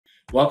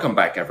Welcome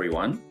back,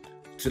 everyone.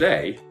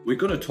 Today, we're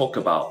going to talk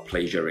about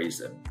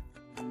plagiarism.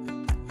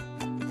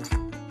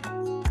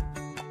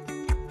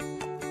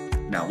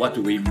 Now, what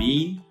do we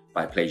mean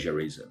by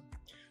plagiarism?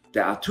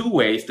 There are two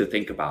ways to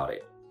think about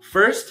it.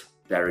 First,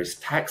 there is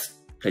text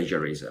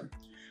plagiarism,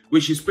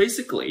 which is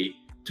basically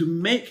to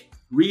make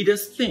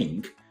readers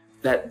think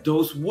that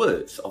those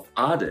words of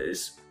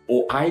others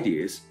or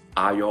ideas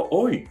are your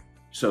own.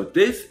 So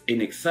this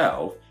in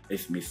itself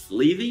is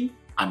misleading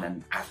and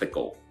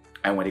unethical.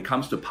 And when it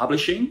comes to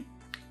publishing,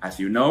 as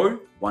you know,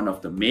 one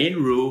of the main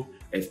rules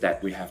is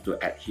that we have to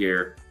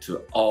adhere to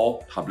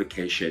all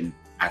publication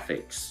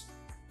ethics.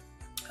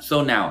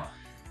 So now,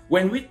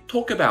 when we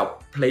talk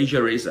about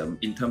plagiarism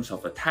in terms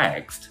of a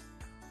text,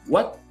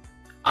 what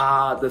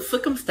are the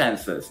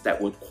circumstances that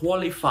would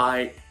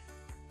qualify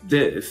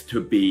this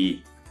to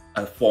be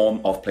a form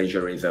of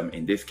plagiarism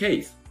in this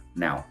case?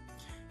 Now,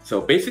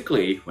 so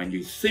basically, when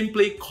you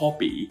simply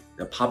copy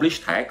the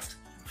published text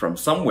from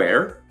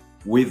somewhere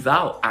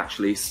without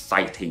actually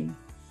citing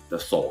the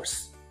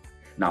source.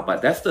 Now,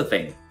 but that's the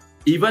thing.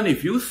 Even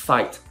if you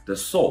cite the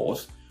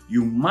source,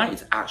 you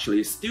might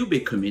actually still be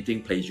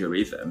committing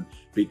plagiarism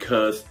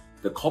because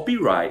the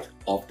copyright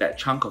of that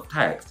chunk of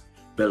text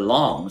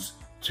belongs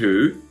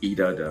to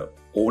either the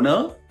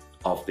owner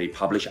of the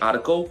published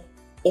article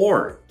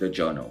or the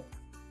journal.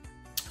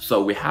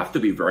 So we have to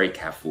be very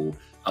careful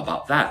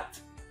about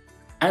that.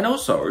 And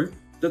also,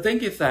 the thing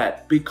is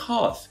that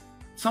because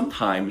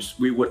sometimes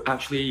we would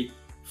actually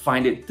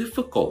find it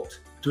difficult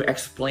to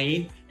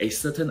explain a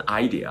certain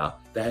idea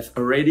that has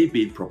already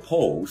been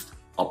proposed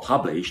or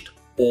published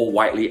or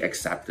widely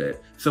accepted.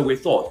 So we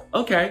thought,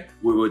 okay,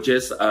 we will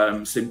just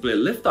simply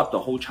lift up the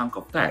whole chunk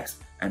of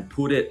text and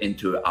put it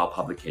into our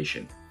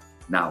publication.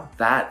 Now,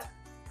 that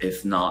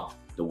is not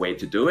the way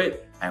to do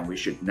it, and we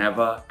should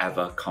never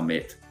ever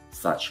commit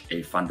such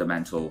a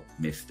fundamental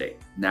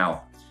mistake.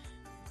 Now,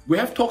 we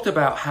have talked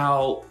about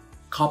how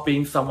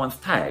copying someone's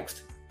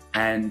text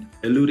and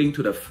alluding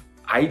to the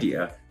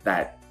idea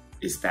that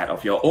is that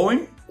of your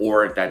own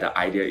or that the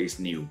idea is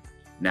new.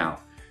 Now,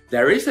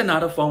 there is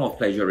another form of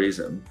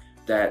plagiarism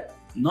that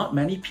not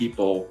many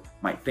people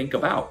might think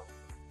about.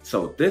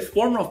 So this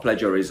form of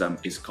plagiarism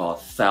is called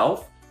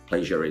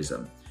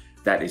self-plagiarism.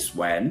 That is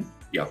when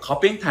you're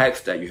copying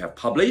text that you have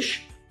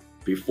published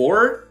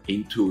before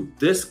into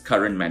this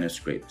current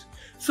manuscript.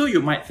 So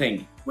you might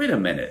think, wait a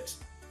minute,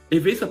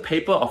 if it's a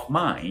paper of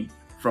mine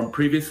from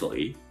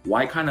previously,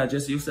 why can't I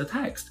just use the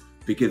text?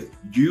 Because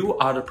you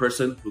are the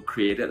person who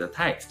created the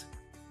text.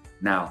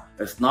 Now,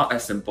 it's not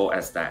as simple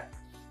as that.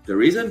 The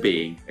reason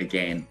being,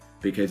 again,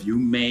 because you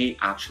may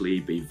actually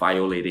be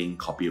violating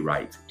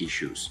copyright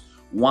issues.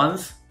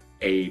 Once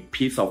a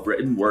piece of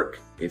written work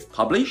is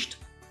published,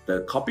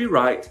 the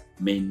copyright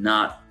may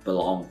not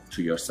belong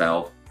to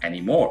yourself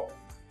anymore.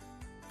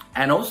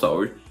 And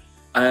also,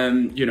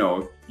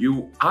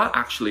 you are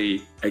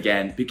actually,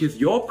 again, because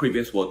your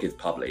previous work is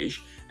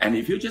published, and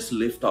if you just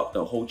lift up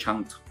the whole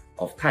chunk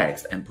of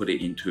text and put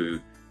it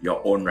into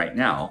your own right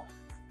now,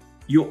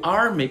 you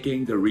are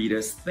making the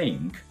readers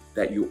think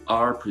that you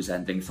are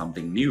presenting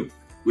something new,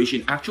 which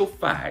in actual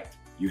fact,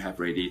 you have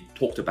already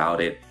talked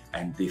about it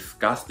and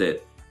discussed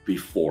it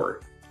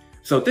before.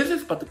 So this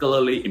is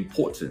particularly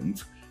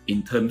important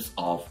in terms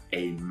of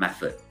a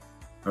method,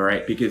 all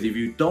right? Because if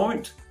you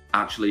don't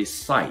actually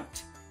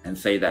cite and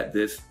say that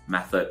this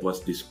method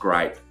was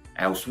described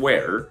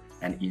elsewhere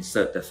and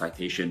insert the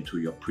citation to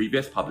your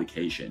previous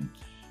publication,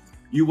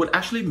 you would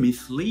actually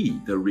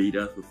mislead the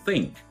reader to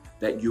think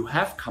that you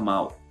have come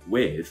out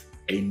with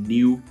a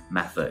new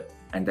method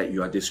and that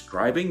you are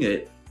describing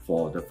it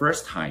for the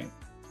first time.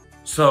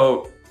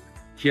 So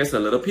here's a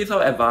little piece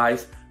of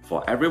advice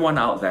for everyone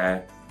out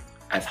there.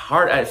 As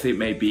hard as it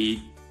may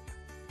be,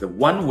 the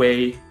one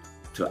way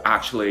to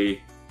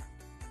actually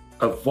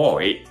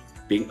avoid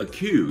being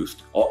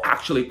accused or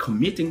actually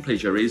committing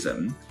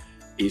plagiarism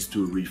is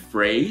to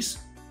rephrase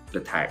the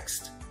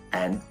text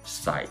and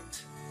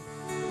cite.